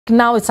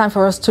Now it's time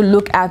for us to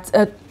look at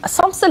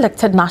some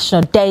selected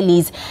national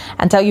dailies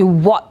and tell you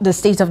what the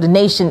state of the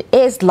nation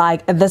is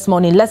like this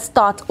morning. Let's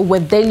start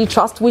with Daily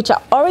Trust, which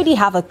I already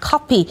have a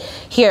copy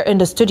here in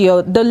the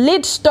studio. The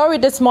lead story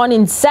this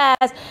morning says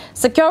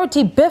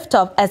security beefed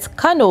up as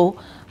Kano,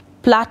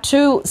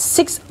 Plateau,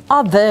 6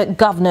 other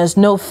governors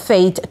no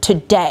fate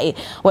today,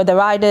 where the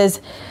riders,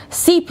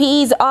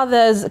 CPs,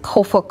 others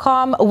call for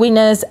calm,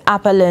 winners,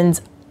 appellants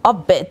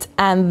upbeat,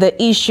 and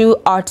the issue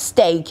at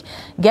stake.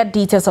 Get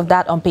details of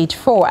that on page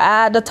 4.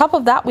 At the top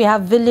of that, we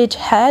have village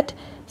head,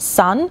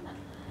 son,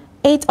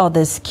 8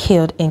 others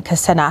killed in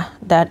Katsina.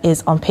 That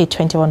is on page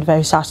 21.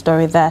 Very sad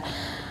story there.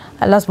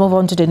 Let's move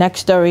on to the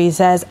next story. It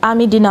says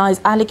army denies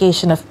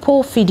allegation of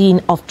poor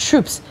feeding of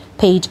troops.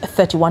 Page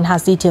 31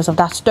 has details of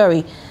that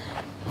story.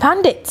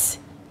 Bandits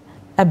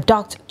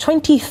abduct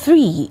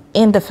 23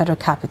 in the Federal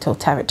Capital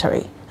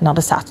Territory.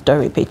 Another sad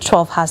story. Page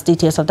 12 has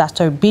details of that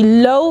story.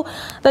 Below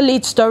the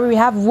lead story, we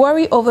have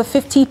worry over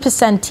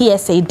 50%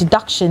 TSA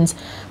deductions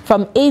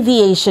from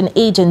aviation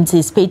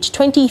agencies. Page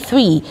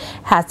 23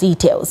 has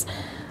details.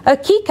 A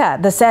kicker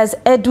that says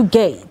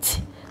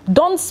Edugate,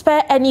 don't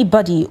spare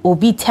anybody,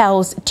 Obi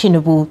tells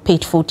Tinubu.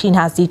 Page 14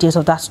 has details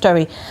of that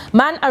story.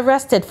 Man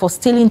arrested for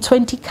stealing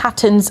 20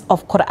 cartons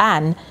of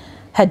Quran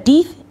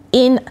Hadith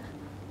in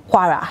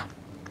Kwara.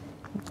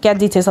 Get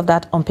details of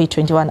that on page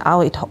 21, how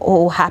it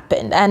all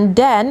happened. And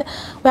then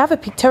we have a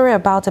pictorial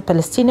about a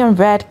Palestinian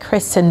Red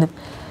Crescent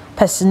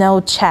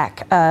personnel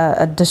check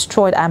a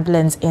destroyed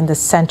ambulance in the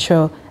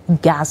central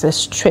Gaza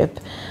Strip.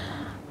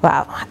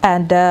 Wow.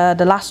 And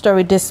the last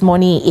story this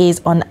morning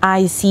is on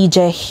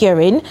ICJ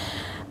hearing.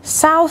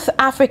 South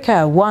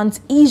Africa wants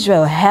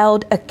Israel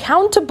held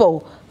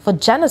accountable for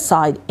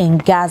genocide in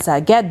Gaza.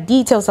 Get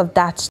details of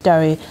that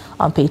story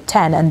on page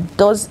 10. And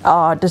those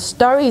are the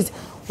stories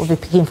we'll be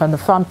picking from the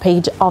front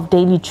page of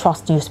Daily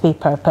Trust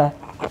newspaper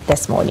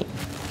this morning.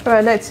 All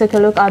right, let's take a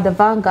look at the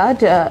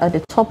Vanguard. At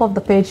the top of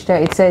the page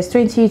there, it says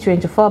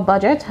 2024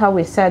 budget, how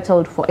we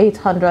settled for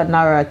 800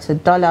 naira to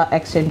dollar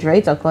exchange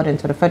rate according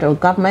to the federal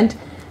government.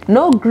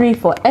 No grief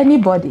for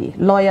anybody.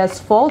 Lawyers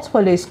fault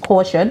police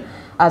caution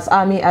as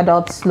army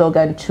adopts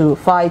slogan to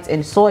fight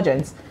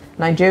insurgents.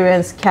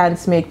 Nigerians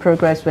can't make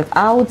progress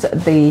without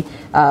the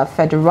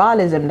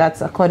federalism.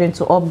 That's according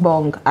to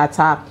Ogbong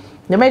Atta.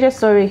 The major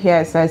story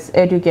here says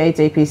Educate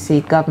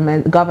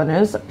APC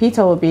governors.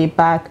 Peter will be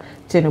back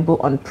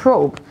Tinubu on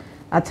probe.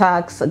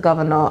 Attacks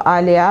Governor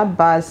Alia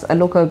bars a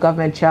local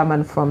government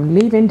chairman from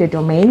leaving the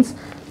domains.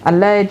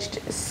 Alleged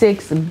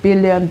 $6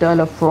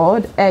 billion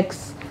fraud.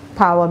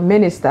 Ex-power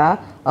minister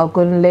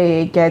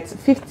Ogunleye gets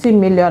 50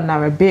 million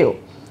naira bill.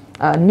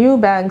 New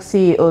bank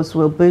CEOs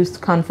will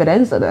boost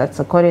confidence. That's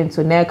according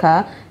to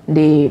NECA,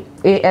 the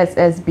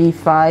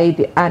ASSB5,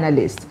 the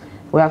analyst.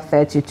 We have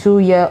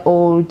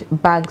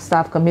 32-year-old bank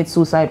staff commit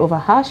suicide over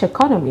harsh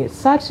economy.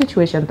 Sad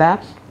situation there.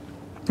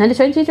 And the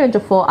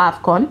 2024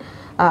 AFCON,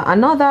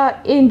 another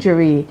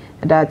injury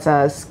that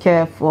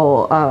scare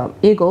for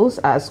Eagles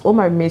as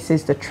Omar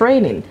misses the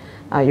training.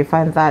 You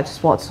find that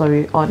sports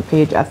story on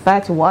page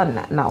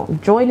 31. Now,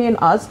 joining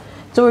us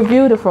to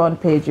review the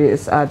front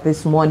pages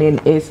this morning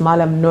is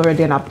Malam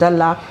Nuruddin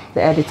Abdullah,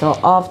 the editor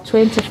of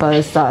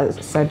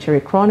 21st Century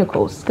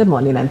Chronicles. Good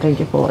morning and thank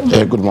you for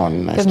good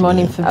morning. Good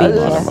morning for being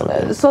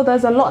here. So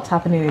there's a lot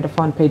happening in the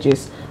front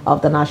pages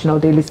of the national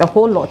dailies, a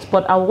whole lot,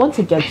 but I want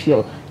to get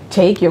your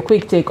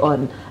quick take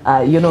on,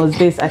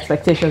 these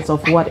expectations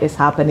of what is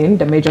happening.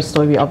 The major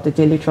story of the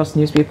Daily Trust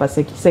newspaper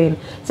saying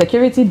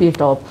security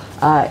beefed up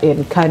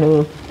in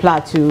Kano,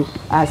 Plateau,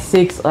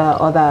 6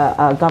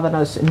 other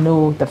governors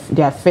know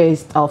their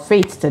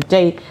fate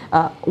today.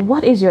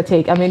 What is your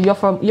take? I mean, you're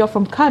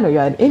from Kano,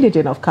 you're an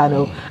indigene of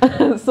Kano.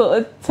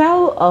 So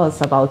tell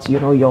us about,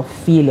 your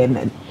feeling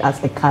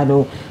as a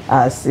Kano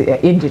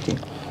indigene.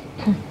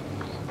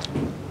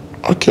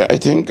 Okay, I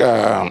think,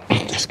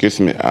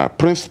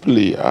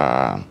 principally,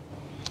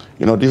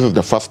 this is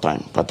the first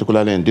time,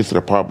 particularly in this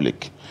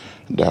republic,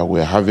 that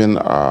we're having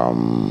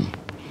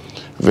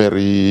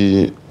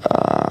very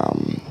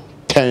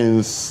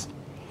tense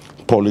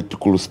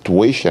political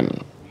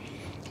situation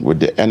with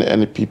the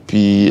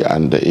NNPP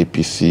and the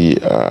APC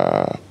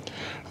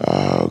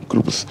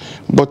groups.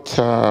 But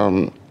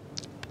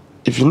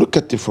if you look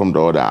at it from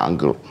the other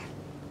angle,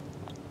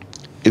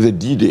 it's a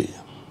D-Day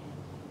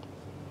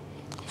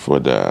for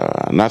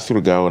the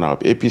National Governor of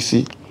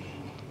APC,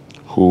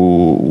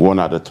 who won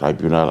at the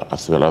tribunal,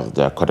 as well as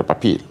the Court of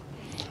Appeal,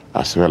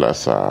 as well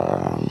as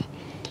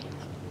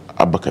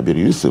Abba Kabir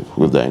Yusuf,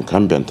 who is the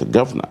incumbent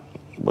governor,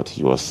 but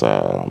who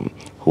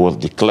was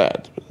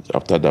declared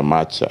after the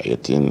March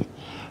 18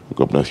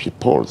 governorship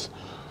polls.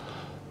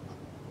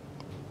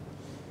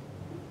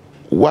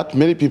 What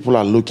many people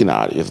are looking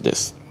at is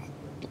this.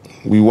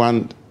 We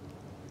want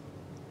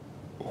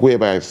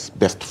whoever is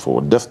best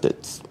for the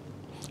states,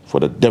 for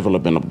the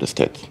development of the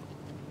state,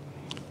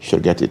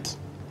 should get it.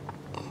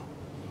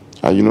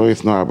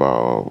 It's not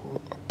about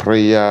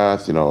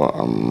prayers,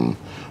 the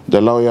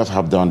lawyers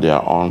have done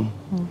their own.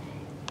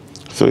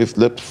 So it's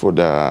left for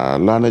the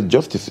learned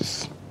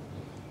justices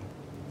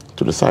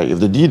to decide. It's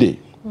the D-Day.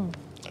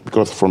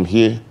 because from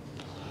here,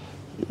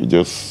 you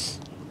just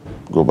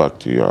go back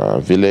to your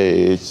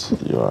village,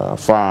 your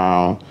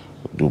farm,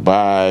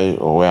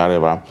 Dubai, or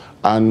wherever,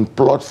 and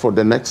plot for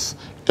the next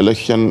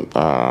election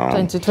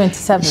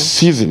 2027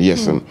 season.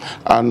 Yes,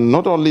 and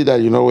not only that,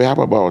 we have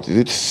about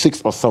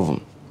 6 or 7,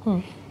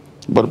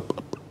 but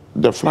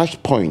the flash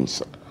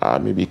points are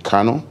maybe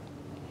Kano,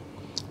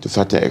 to a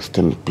certain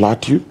extent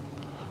Plateau,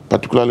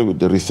 particularly with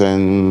the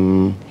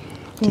recent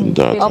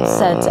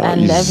upset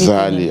and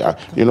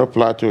everything.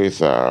 Plateau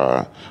is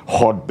a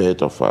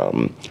hotbed of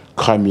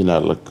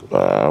criminal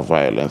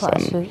violence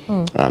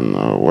and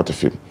what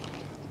have you.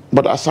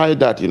 But aside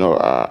that,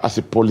 as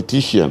a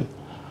politician,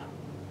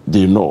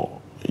 they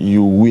know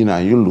you win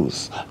and you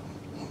lose.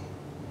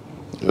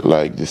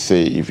 Like they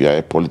say, if you are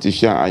a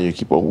politician and you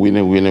keep on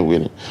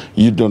winning,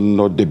 you don't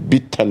know the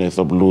bitterness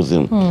of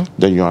losing,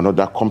 then you are not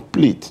that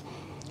complete.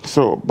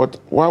 So, but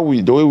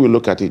the way we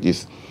look at it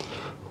is,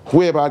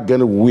 whoever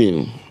gonna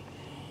win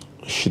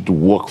should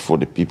work for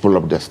the people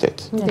of the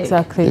state.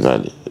 Exactly.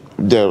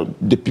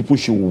 The people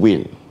should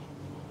win.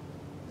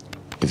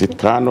 Is it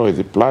Kano? Is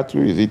it Plateau?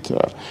 Is it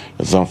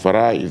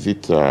Zamfara? Is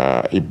it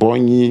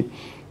Ebonyi?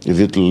 Is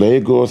it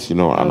Lagos?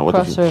 And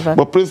what?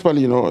 But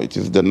principally, it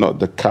is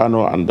the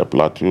Kano and the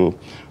Plateau,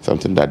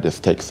 something that the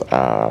stakes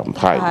are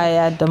high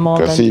at the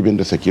moment. Because even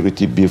the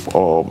security beef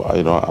up,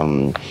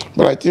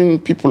 but I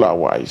think people are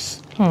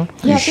wise.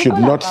 You should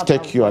not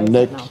stake your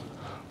neck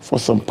for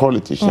some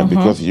politician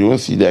because you won't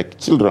see their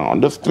children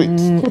on the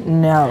streets.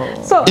 No.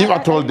 So if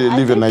at all they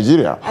live in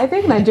Nigeria. I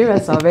think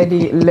Nigerians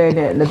already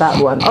learned that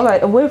one. All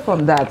right, away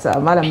from that,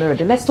 Madam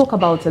Merida, let's talk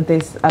about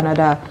this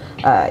another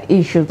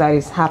issue that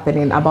is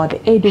happening about the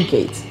Edo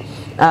Gate.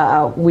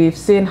 We've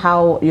seen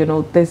how,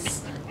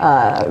 this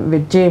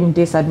regime,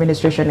 this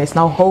administration is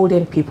now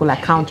holding people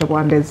accountable,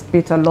 and there's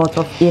been a lot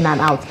of in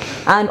and out.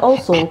 And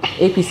also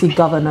APC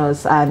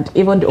governors and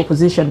even the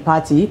opposition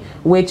party,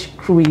 which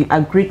we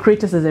agree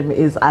criticism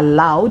is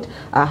allowed,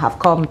 have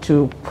come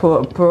to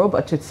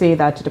probe to say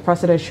that the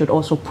president should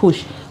also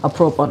push a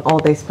probe on all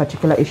these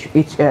particular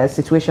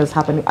situations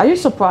happening. Are you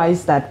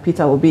surprised that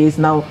Peter Obi is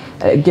now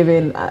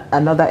giving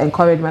another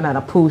encouragement and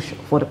a push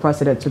for the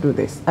president to do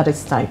this at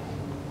this time?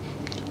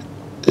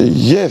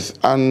 Yes,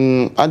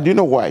 and do you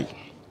know why?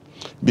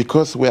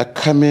 Because we are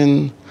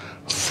coming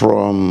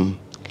from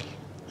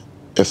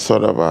a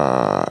sort of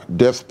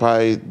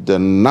despite the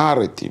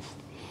narrative,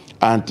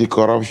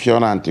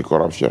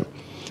 anti-corruption,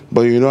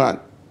 but the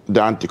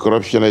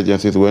anti-corruption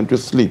agencies went to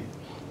sleep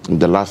in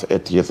the last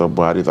 8 years of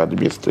Buhari's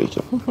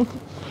administration.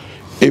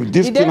 If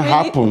this thing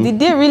happened... Did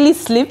they really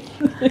sleep?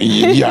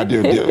 Yeah,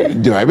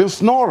 they have been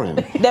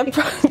snoring.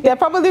 They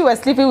probably were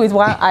sleeping with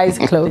one eye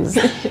closed.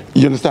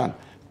 You understand?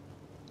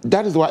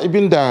 That is why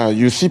even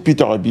you see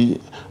Peter Obi,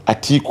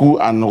 Atiku,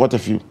 and what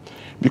have you.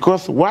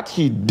 Because what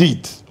he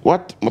did,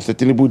 what Mr.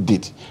 Tinubu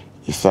did,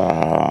 is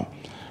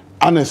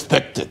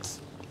unexpected,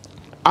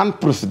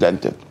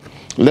 unprecedented.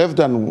 Less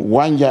than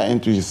 1 year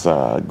into his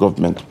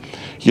government,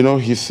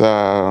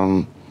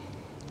 some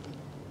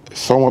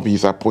of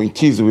his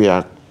appointees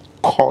were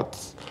caught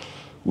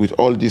with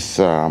all this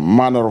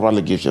manner of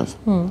allegations.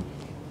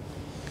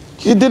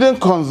 He didn't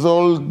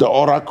consult the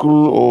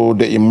oracle or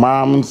the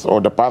imams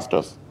or the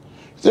pastors.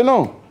 He said,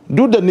 no,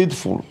 do the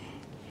needful.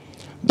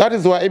 That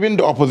is why even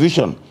the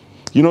opposition,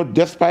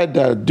 despite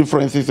the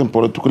differences in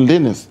political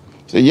leanings,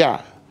 say,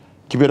 yeah,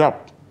 keep it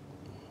up.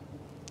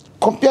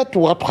 Compared to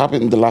what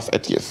happened in the last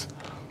 8 years,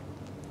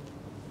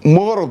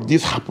 more of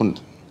this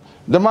happened.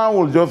 The man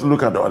will just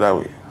look at the other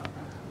way.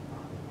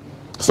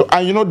 So,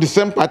 and the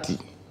same party.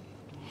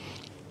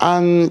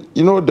 And,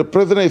 the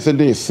president is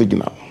sending a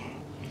signal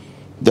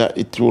that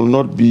it will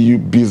not be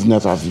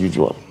business as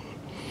usual.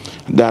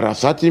 There are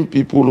certain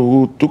people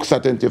who took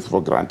certain things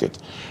for granted.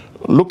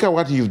 Look at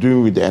what he's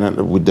doing with the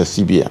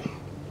CBN.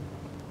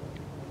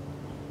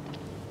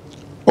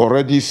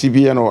 Already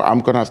CBN or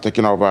AMCON has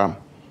taken over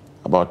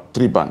about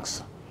 3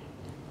 banks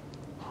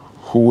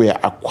who were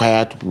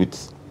acquired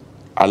with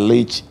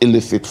alleged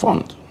illicit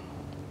funds.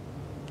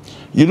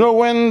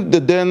 When the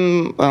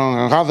then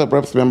House of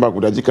Reps member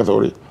Kudaji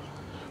Kasori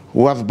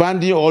was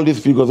banding all these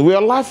figures, we were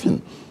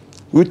laughing.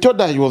 We thought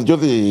that he was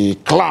just a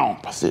clown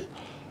per se.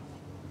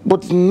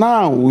 But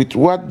now, with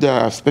what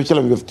the special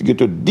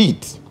investigator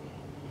did,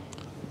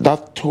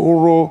 that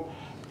thorough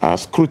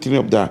scrutiny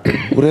of that,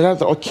 we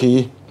realized,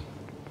 okay,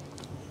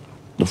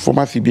 the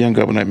former CBN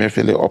governor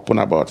Emefiele opened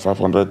about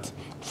 500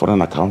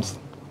 foreign accounts.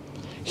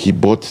 He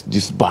bought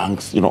these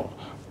banks,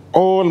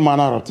 all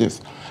manner of things.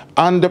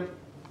 And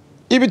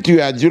if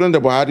you are during the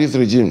Buhari's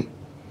regime,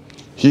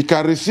 he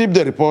can receive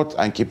the report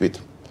and keep it.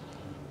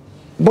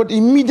 But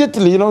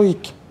immediately,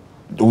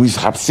 we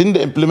have seen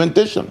the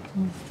implementation.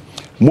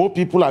 More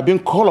people are being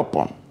called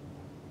upon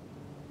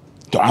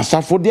to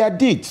answer for their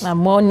deeds. And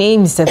more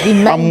names have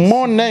been mentioned. And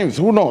more names,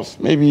 who knows?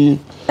 Maybe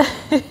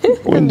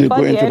when they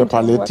go into the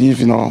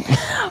palliative,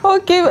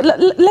 Okay,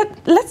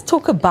 let's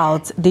talk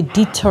about the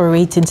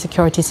deteriorating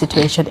security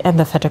situation in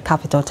the Federal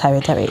Capital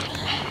Territory.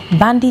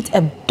 Bandits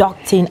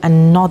abducting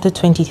another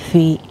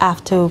 23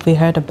 after we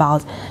heard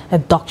about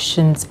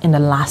abductions in the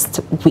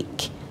last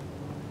week.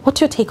 What's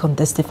your take on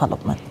this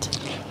development?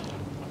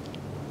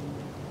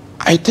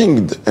 I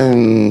think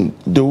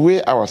the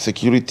way our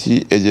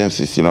security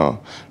agencies,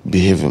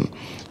 behaving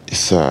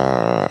is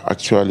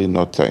actually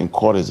not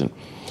encouraging.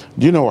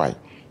 Do you know why?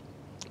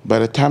 By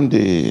the time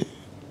they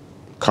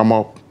come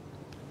up,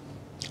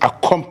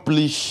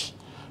 accomplish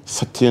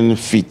certain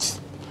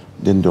feats,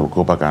 then they'll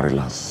go back and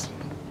relax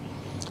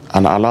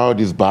and allow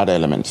these bad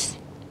elements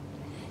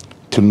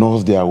to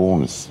nose their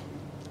wounds,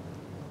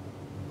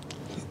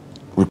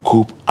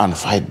 recoup and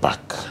fight back.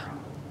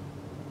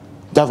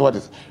 That's what it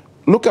is.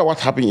 Look at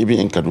what's happening even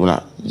in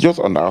Kaduna, just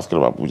on the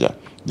outskirts of Abuja,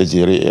 the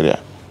Jere area.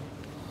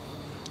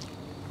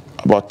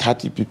 About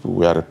 30 people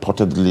were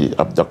reportedly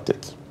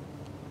abducted.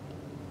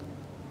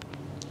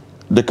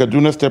 The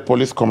Kaduna State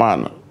Police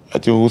Command, I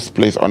think, who's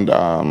placed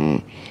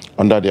under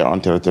their own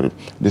territory,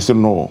 they said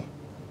no,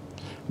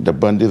 the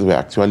bandits were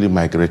actually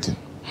migrating.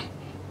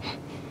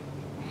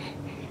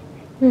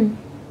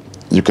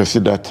 You can see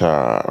that.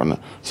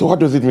 So what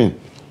does it mean?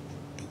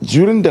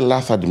 During the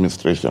last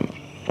administration,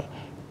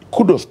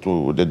 kudos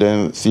to the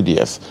then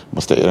CDS,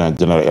 Mr.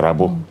 General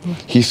Irabo,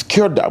 he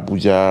secured the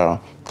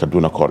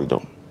Abuja-Kaduna corridor.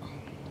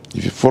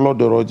 If you follow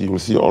the road, you will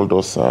see all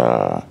those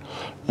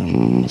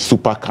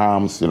super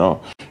camps,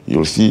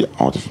 you'll see.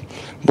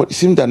 But it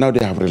seems that now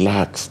they have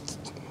relaxed.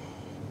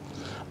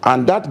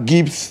 And that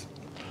gives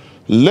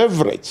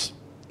leverage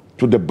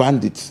to the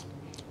bandits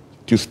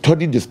to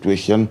study the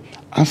situation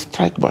and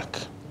strike back.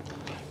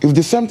 It's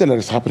the same thing that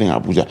is happening in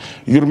Abuja.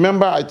 You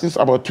remember, I think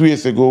about 2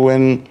 years ago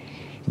when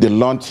they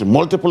launched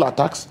multiple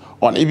attacks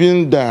on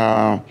even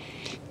the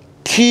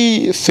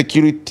key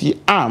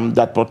security arm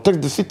that protects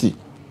the city,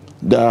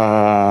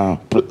 the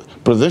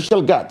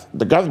presidential guard,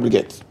 the gas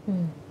brigade.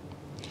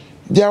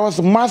 There was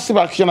massive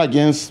action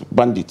against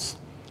bandits.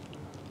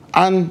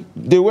 And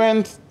they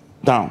went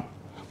down.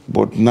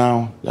 But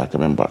now they are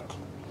coming back.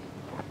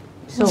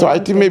 So I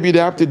think maybe they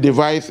have to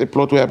devise a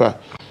plot whereby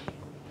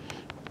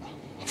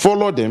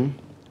follow them,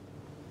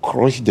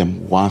 crush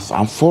them once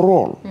and for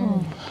all.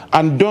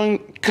 And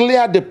don't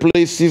clear the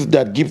places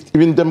that give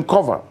even them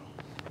cover.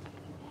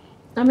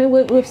 I mean,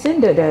 we've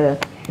seen the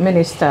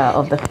Minister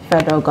of the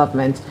federal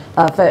government,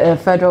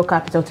 Federal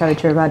Capital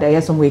Territory, rather,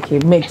 Yesom Wiki,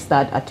 makes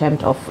that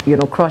attempt of,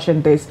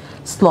 crushing these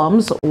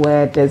slums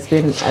where there's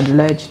been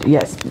alleged,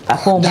 a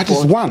home. That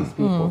is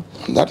one.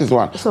 That is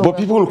one. So but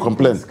people will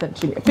complain.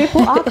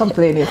 People are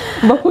complaining,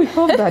 but we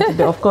hope that,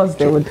 of course,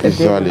 they would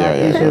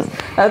issues.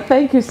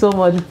 Thank you so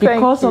much.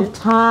 Because of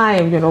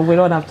time, we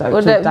don't have time.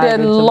 Well, there are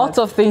lots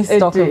of things to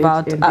talk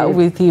about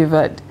with you,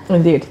 but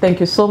indeed. Thank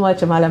you so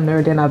much, Amala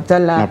Meridian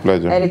Abdallah, my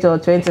pleasure. Editor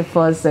of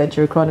 21st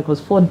Century Chronicles,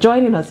 for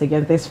joining us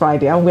again this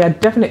Friday. And we are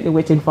definitely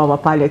waiting for our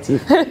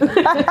palliative.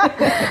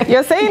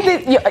 You're saying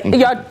this,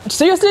 you're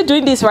seriously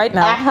doing this right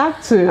now? I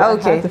have to.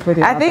 Okay.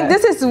 I think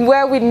this is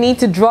where we need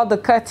to draw the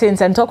curtains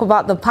and talk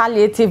about the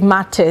palliative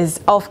matters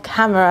off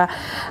camera.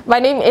 My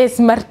name is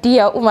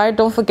Martia Umar.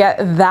 Don't forget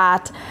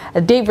that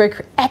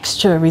Daybreak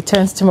Extra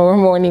returns tomorrow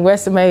morning, where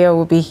Sumaya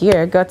will be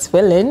here, God's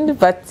willing.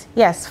 But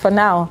yes, for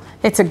now,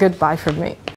 it's a goodbye from me.